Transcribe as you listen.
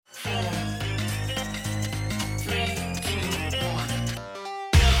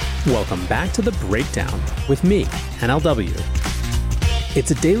Welcome back to The Breakdown with me, NLW. It's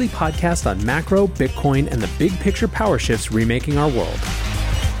a daily podcast on macro, Bitcoin, and the big picture power shifts remaking our world.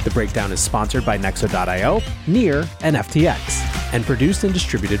 The Breakdown is sponsored by Nexo.io, Near, and FTX, and produced and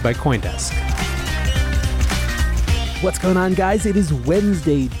distributed by CoinDesk. What's going on, guys? It is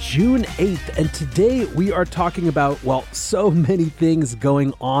Wednesday, June 8th, and today we are talking about, well, so many things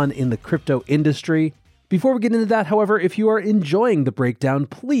going on in the crypto industry. Before we get into that, however, if you are enjoying The Breakdown,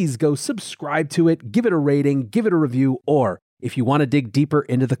 please go subscribe to it, give it a rating, give it a review, or if you want to dig deeper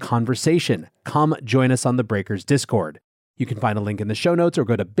into the conversation, come join us on the Breakers Discord. You can find a link in the show notes or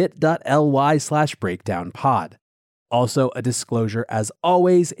go to bit.ly/breakdownpod. Also, a disclosure as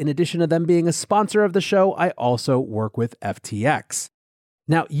always, in addition to them being a sponsor of the show, I also work with FTX.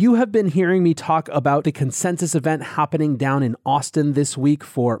 Now, you have been hearing me talk about the consensus event happening down in Austin this week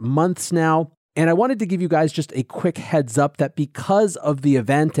for months now. And I wanted to give you guys just a quick heads up that because of the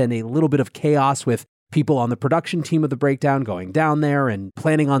event and a little bit of chaos with people on the production team of The Breakdown going down there and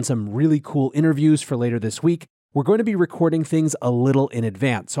planning on some really cool interviews for later this week, we're going to be recording things a little in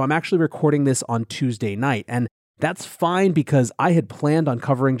advance. So I'm actually recording this on Tuesday night. And that's fine because I had planned on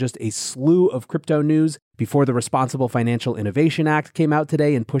covering just a slew of crypto news before the Responsible Financial Innovation Act came out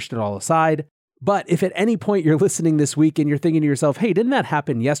today and pushed it all aside. But if at any point you're listening this week and you're thinking to yourself, hey, didn't that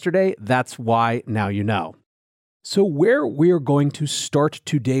happen yesterday? That's why now you know. So where we're going to start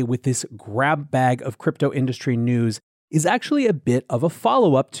today with this grab bag of crypto industry news is actually a bit of a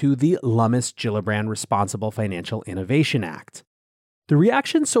follow-up to the Lummis-Gillibrand Responsible Financial Innovation Act. The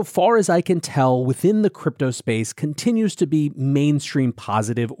reaction so far as I can tell within the crypto space continues to be mainstream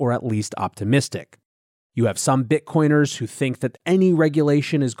positive or at least optimistic. You have some Bitcoiners who think that any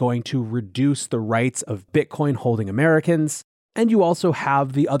regulation is going to reduce the rights of Bitcoin holding Americans. And you also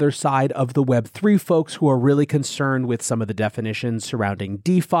have the other side of the Web3 folks who are really concerned with some of the definitions surrounding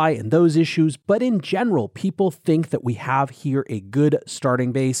DeFi and those issues. But in general, people think that we have here a good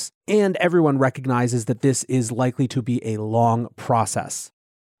starting base, and everyone recognizes that this is likely to be a long process.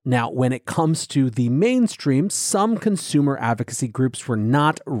 Now, when it comes to the mainstream, some consumer advocacy groups were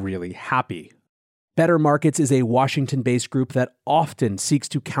not really happy. Better Markets is a Washington-based group that often seeks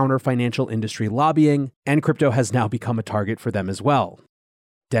to counter financial industry lobbying, and crypto has now become a target for them as well.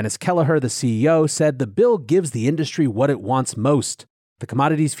 Dennis Kelleher, the CEO, said the bill gives the industry what it wants most, the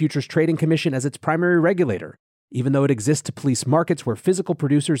Commodities Futures Trading Commission as its primary regulator, even though it exists to police markets where physical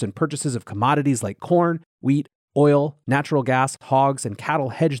producers and purchases of commodities like corn, wheat, oil, natural gas, hogs, and cattle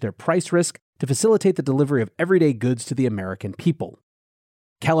hedge their price risk to facilitate the delivery of everyday goods to the American people.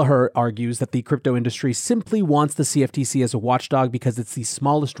 Kelleher argues that the crypto industry simply wants the CFTC as a watchdog because it's the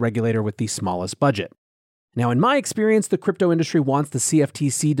smallest regulator with the smallest budget. Now, in my experience, the crypto industry wants the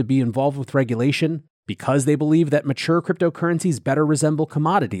CFTC to be involved with regulation because they believe that mature cryptocurrencies better resemble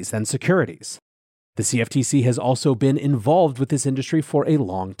commodities than securities. The CFTC has also been involved with this industry for a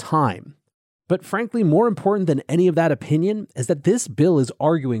long time. But frankly, more important than any of that opinion is that this bill is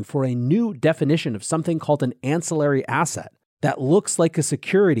arguing for a new definition of something called an ancillary asset that looks like a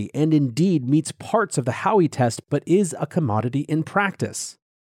security and indeed meets parts of the Howey test but is a commodity in practice.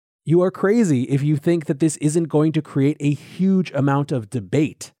 You are crazy if you think that this isn't going to create a huge amount of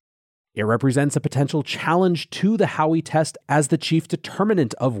debate. It represents a potential challenge to the Howey test as the chief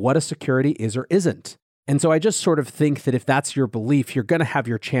determinant of what a security is or isn't. And so I just sort of think that if that's your belief, you're going to have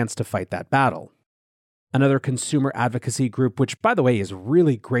your chance to fight that battle. Another consumer advocacy group, which, by the way, is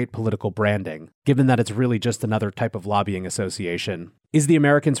really great political branding, given that it's really just another type of lobbying association, is the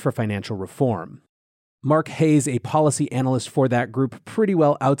Americans for Financial Reform. Mark Hayes, a policy analyst for that group, pretty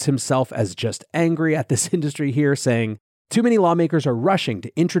well outs himself as just angry at this industry here, saying, "Too many lawmakers are rushing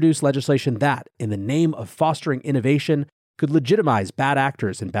to introduce legislation that, in the name of fostering innovation, could legitimize bad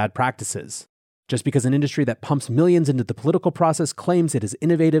actors and bad practices. Just because an industry that pumps millions into the political process claims it is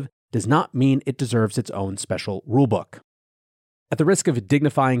innovative does not mean it deserves its own special rulebook." At the risk of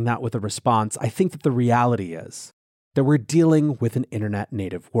dignifying that with a response, I think that the reality is that we're dealing with an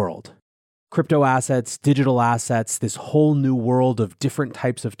internet-native world. Crypto assets, digital assets, this whole new world of different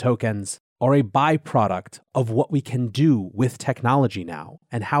types of tokens are a byproduct of what we can do with technology now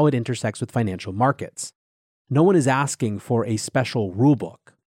and how it intersects with financial markets. No one is asking for a special rulebook.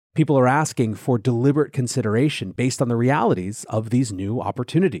 People are asking for deliberate consideration based on the realities of these new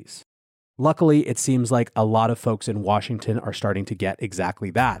opportunities. Luckily, it seems like a lot of folks in Washington are starting to get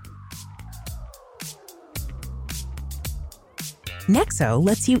exactly that. Nexo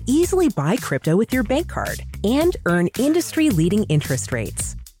lets you easily buy crypto with your bank card and earn industry-leading interest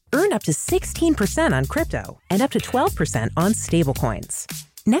rates. Earn up to 16% on crypto and up to 12% on stablecoins.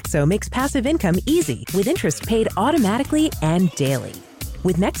 Nexo makes passive income easy with interest paid automatically and daily.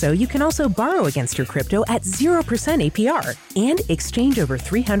 With Nexo, you can also borrow against your crypto at 0% APR and exchange over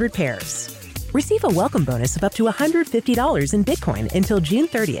 300 pairs. Receive a welcome bonus of up to $150 in Bitcoin until June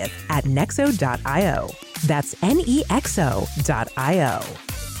 30th at nexo.io. That's nexo.io.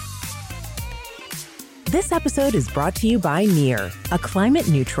 This episode is brought to you by Near, a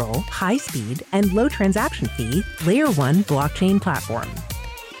climate-neutral, high-speed, and low transaction fee Layer 1 blockchain platform.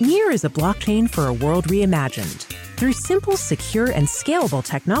 Near is a blockchain for a world reimagined. Through simple, secure, and scalable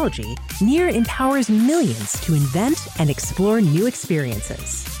technology, Near empowers millions to invent and explore new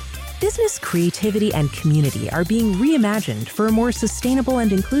experiences. Business, creativity, and community are being reimagined for a more sustainable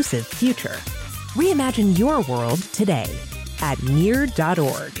and inclusive future. Reimagine your world today at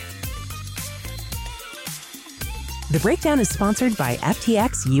near.org. The Breakdown is sponsored by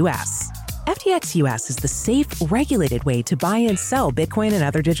FTX US. FTX US is the safe, regulated way to buy and sell Bitcoin and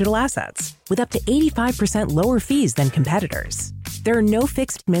other digital assets, with up to 85% lower fees than competitors. There are no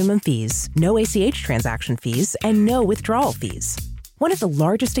fixed minimum fees, no ACH transaction fees, and no withdrawal fees. One of the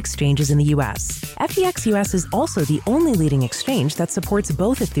largest exchanges in the US, FTX US is also the only leading exchange that supports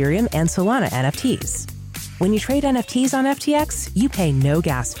both Ethereum and Solana NFTs. When you trade NFTs on FTX, you pay no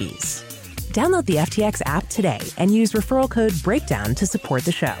gas fees. Download the FTX app today and use referral code BREAKDOWN to support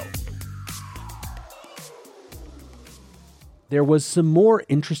the show. There was some more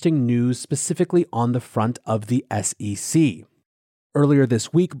interesting news specifically on the front of the SEC. Earlier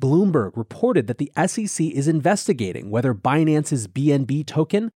this week, Bloomberg reported that the SEC is investigating whether Binance's BNB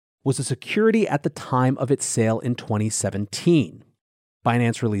token was a security at the time of its sale in 2017.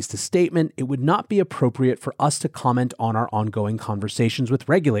 Binance released a statement. It would not be appropriate for us to comment on our ongoing conversations with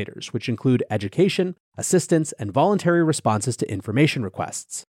regulators, which include education, assistance, and voluntary responses to information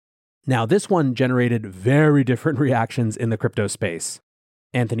requests. Now, this one generated very different reactions in the crypto space.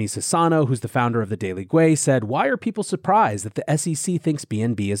 Anthony Sassano, who's the founder of the Daily Gwei, said, "Why are people surprised that the SEC thinks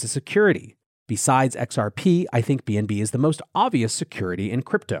BNB is a security? Besides XRP, I think BNB is the most obvious security in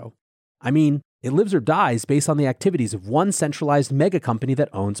crypto. I mean, it lives or dies based on the activities of one centralized mega company that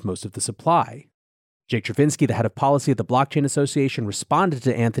owns most of the supply." Jake Travinsky, the head of policy at the Blockchain Association, responded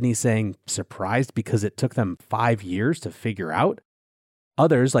to Anthony saying, "Surprised because it took them 5 years to figure out?"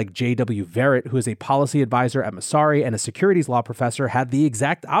 Others, like J.W. Verrett, who is a policy advisor at Masari and a securities law professor, had the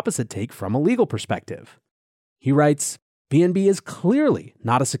exact opposite take from a legal perspective. He writes, "BNB is clearly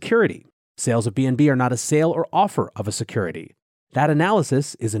not a security. Sales of BNB are not a sale or offer of a security. That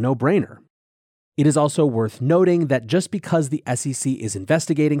analysis is a no-brainer." It is also worth noting that just because the SEC is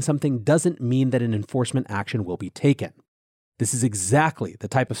investigating something doesn't mean that an enforcement action will be taken. This is exactly the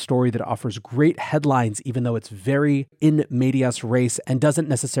type of story that offers great headlines even though it's very in medias res and doesn't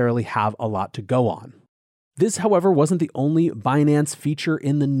necessarily have a lot to go on. This, however, wasn't the only Binance feature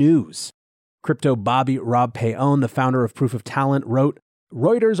in the news. Crypto Bobby Rob Payon, the founder of Proof of Talent, wrote,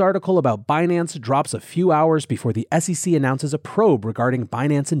 "Reuters article about Binance drops a few hours before the SEC announces a probe regarding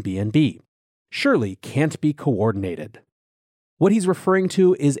Binance and BNB. Surely can't be coordinated." What he's referring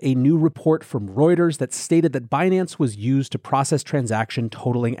to is a new report from Reuters that stated that Binance was used to process transactions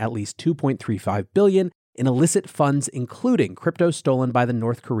totaling at least $2.35 billion in illicit funds, including crypto stolen by the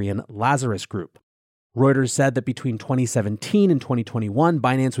North Korean Lazarus Group. Reuters said that between 2017 and 2021,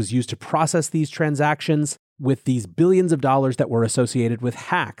 Binance was used to process these transactions with these billions of dollars that were associated with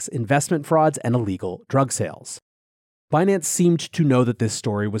hacks, investment frauds, and illegal drug sales. Binance seemed to know that this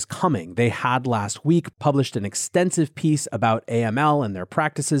story was coming. They had last week published an extensive piece about AML and their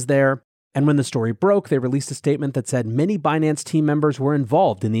practices there. And when the story broke, they released a statement that said many Binance team members were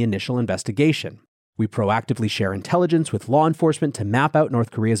involved in the initial investigation. "We proactively share intelligence with law enforcement to map out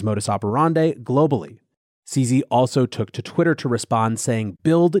North Korea's modus operandi globally." CZ also took to Twitter to respond saying,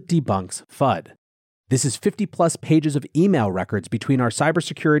 "Build debunks FUD. This is 50 plus pages of email records between our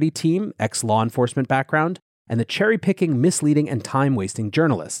cybersecurity team, ex-law enforcement background, and the cherry-picking, misleading, and time-wasting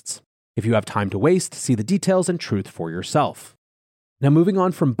journalists. If you have time to waste, see the details and truth for yourself." Now, moving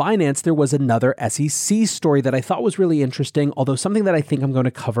on from Binance, there was another SEC story that I thought was really interesting, although something that I think I'm going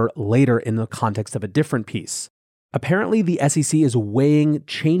to cover later in the context of a different piece. Apparently, the SEC is weighing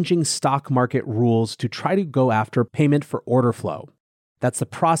changing stock market rules to try to go after payment for order flow. That's the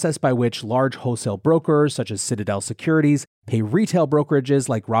process by which large wholesale brokers, such as Citadel Securities, pay retail brokerages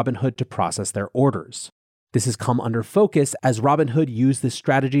like Robinhood to process their orders. This has come under focus as Robinhood used this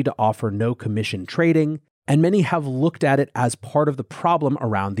strategy to offer no commission trading, and many have looked at it as part of the problem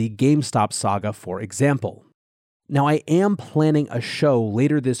around the GameStop saga, for example. Now, I am planning a show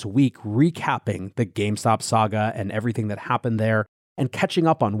later this week recapping the GameStop saga and everything that happened there and catching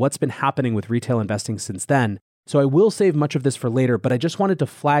up on what's been happening with retail investing since then, so I will save much of this for later, but I just wanted to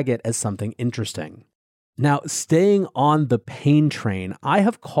flag it as something interesting. Now, staying on the pain train, I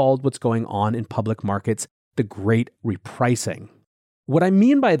have called what's going on in public markets the great repricing. What I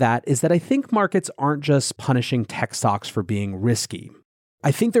mean by that is that I think markets aren't just punishing tech stocks for being risky.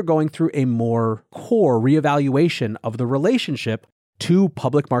 I think they're going through a more core reevaluation of the relationship to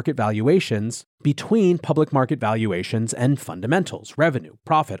public market valuations between public market valuations and fundamentals, revenue,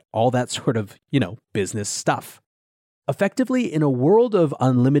 profit, all that sort of, business stuff. Effectively, in a world of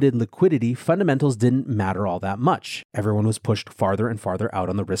unlimited liquidity, fundamentals didn't matter all that much. Everyone was pushed farther and farther out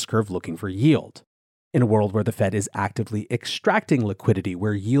on the risk curve looking for yield. In a world where the Fed is actively extracting liquidity,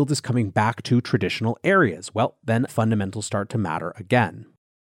 where yield is coming back to traditional areas, well, then fundamentals start to matter again.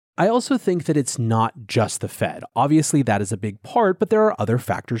 I also think that it's not just the Fed. Obviously, that is a big part, but there are other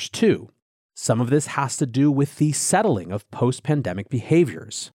factors too. Some of this has to do with the settling of post-pandemic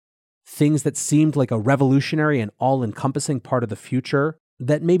behaviors. Things that seemed like a revolutionary and all-encompassing part of the future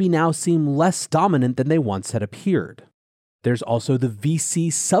that maybe now seem less dominant than they once had appeared. There's also the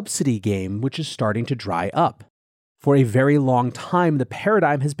VC subsidy game, which is starting to dry up. For a very long time, the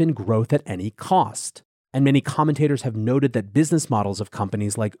paradigm has been growth at any cost. And many commentators have noted that business models of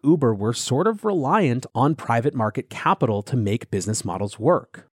companies like Uber were sort of reliant on private market capital to make business models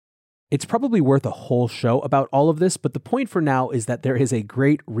work. It's probably worth a whole show about all of this, but the point for now is that there is a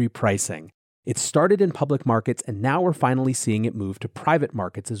great repricing. It started in public markets, and now we're finally seeing it move to private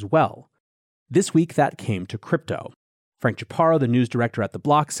markets as well. This week, that came to crypto. Frank Chaparro, the news director at The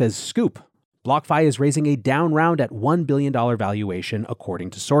Block, says, Scoop, BlockFi is raising a down round at $1 billion valuation, according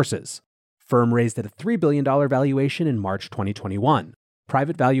to sources. Firm raised at a $3 billion valuation in March 2021.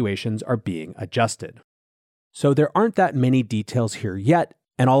 Private valuations are being adjusted. So there aren't that many details here yet,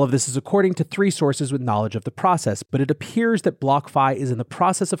 and all of this is according to 3 sources with knowledge of the process, but it appears that BlockFi is in the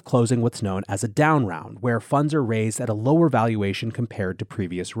process of closing what's known as a down round, where funds are raised at a lower valuation compared to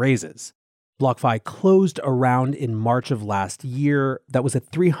previous raises. BlockFi closed a round in March of last year that was a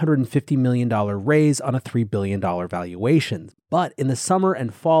 $350 million raise on a $3 billion valuation. But in the summer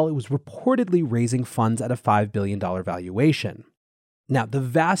and fall, it was reportedly raising funds at a $5 billion valuation. Now, the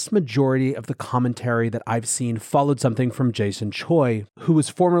vast majority of the commentary that I've seen followed something from Jason Choi, who was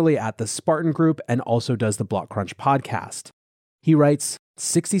formerly at the Spartan Group and also does the Block Crunch podcast. He writes,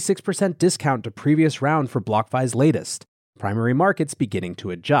 66% discount to previous round for BlockFi's latest. Primary markets beginning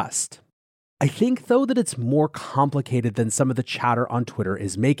to adjust. I think, though, that it's more complicated than some of the chatter on Twitter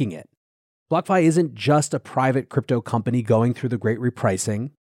is making it. BlockFi isn't just a private crypto company going through the great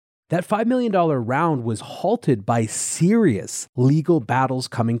repricing. That $5 million round was halted by serious legal battles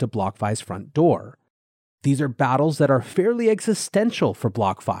coming to BlockFi's front door. These are battles that are fairly existential for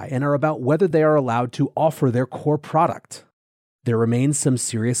BlockFi and are about whether they are allowed to offer their core product. There remains some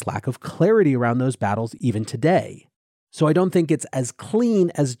serious lack of clarity around those battles even today. So I don't think it's as clean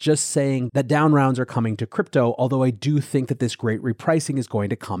as just saying that down rounds are coming to crypto, although I do think that this great repricing is going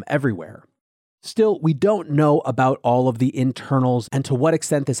to come everywhere. Still, we don't know about all of the internals and to what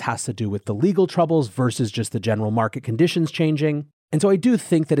extent this has to do with the legal troubles versus just the general market conditions changing. And so I do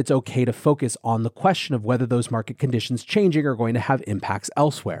think that it's okay to focus on the question of whether those market conditions changing are going to have impacts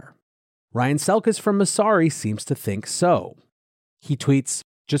elsewhere. Ryan Selkis from Masari seems to think so. He tweets,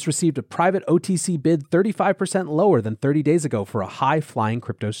 just received a private OTC bid 35% lower than 30 days ago for a high-flying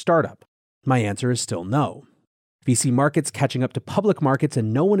crypto startup. My answer is still no. VC markets catching up to public markets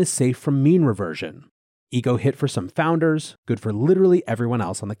and no one is safe from mean reversion. Ego hit for some founders, good for literally everyone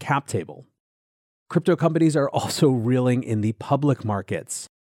else on the cap table. Crypto companies are also reeling in the public markets.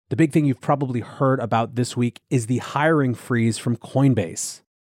 The big thing you've probably heard about this week is the hiring freeze from Coinbase.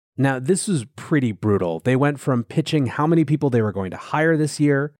 Now, this was pretty brutal. They went from pitching how many people they were going to hire this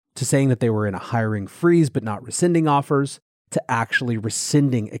year to saying that they were in a hiring freeze but not rescinding offers to actually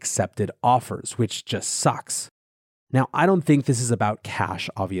rescinding accepted offers, which just sucks. Now, I don't think this is about cash,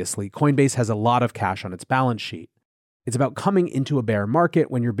 obviously. Coinbase has a lot of cash on its balance sheet. It's about coming into a bear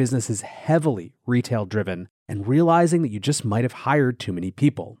market when your business is heavily retail-driven and realizing that you just might have hired too many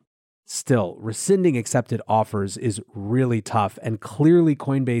people. Still, rescinding accepted offers is really tough, and clearly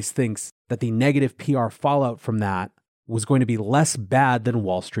Coinbase thinks that the negative PR fallout from that was going to be less bad than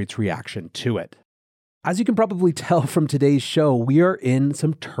Wall Street's reaction to it. As you can probably tell from today's show, we are in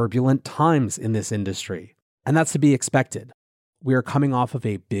some turbulent times in this industry. And that's to be expected. We are coming off of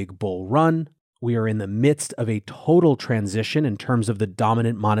a big bull run. We are in the midst of a total transition in terms of the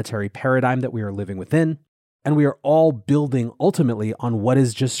dominant monetary paradigm that we are living within. And we are all building ultimately on what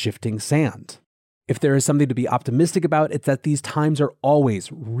is just shifting sand. If there is something to be optimistic about, it's that these times are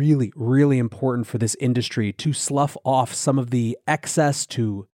always really, really important for this industry to slough off some of the excess,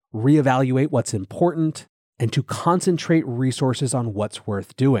 to reevaluate what's important, and to concentrate resources on what's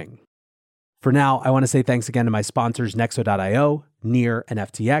worth doing. For now, I want to say thanks again to my sponsors Nexo.io, Near, and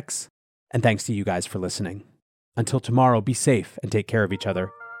FTX, and thanks to you guys for listening. Until tomorrow, be safe and take care of each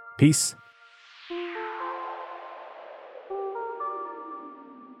other. Peace.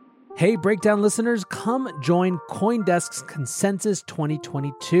 Hey, Breakdown listeners, come join CoinDesk's Consensus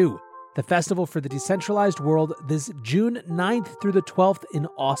 2022, the festival for the decentralized world, this June 9th through the 12th in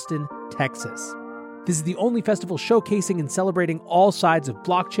Austin, Texas. This is the only festival showcasing and celebrating all sides of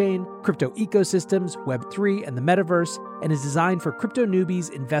blockchain, crypto ecosystems, Web3, and the metaverse, and is designed for crypto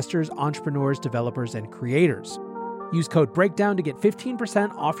newbies, investors, entrepreneurs, developers, and creators. Use code BREAKDOWN to get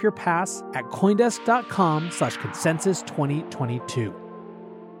 15% off your pass at CoinDesk.com/consensus2022.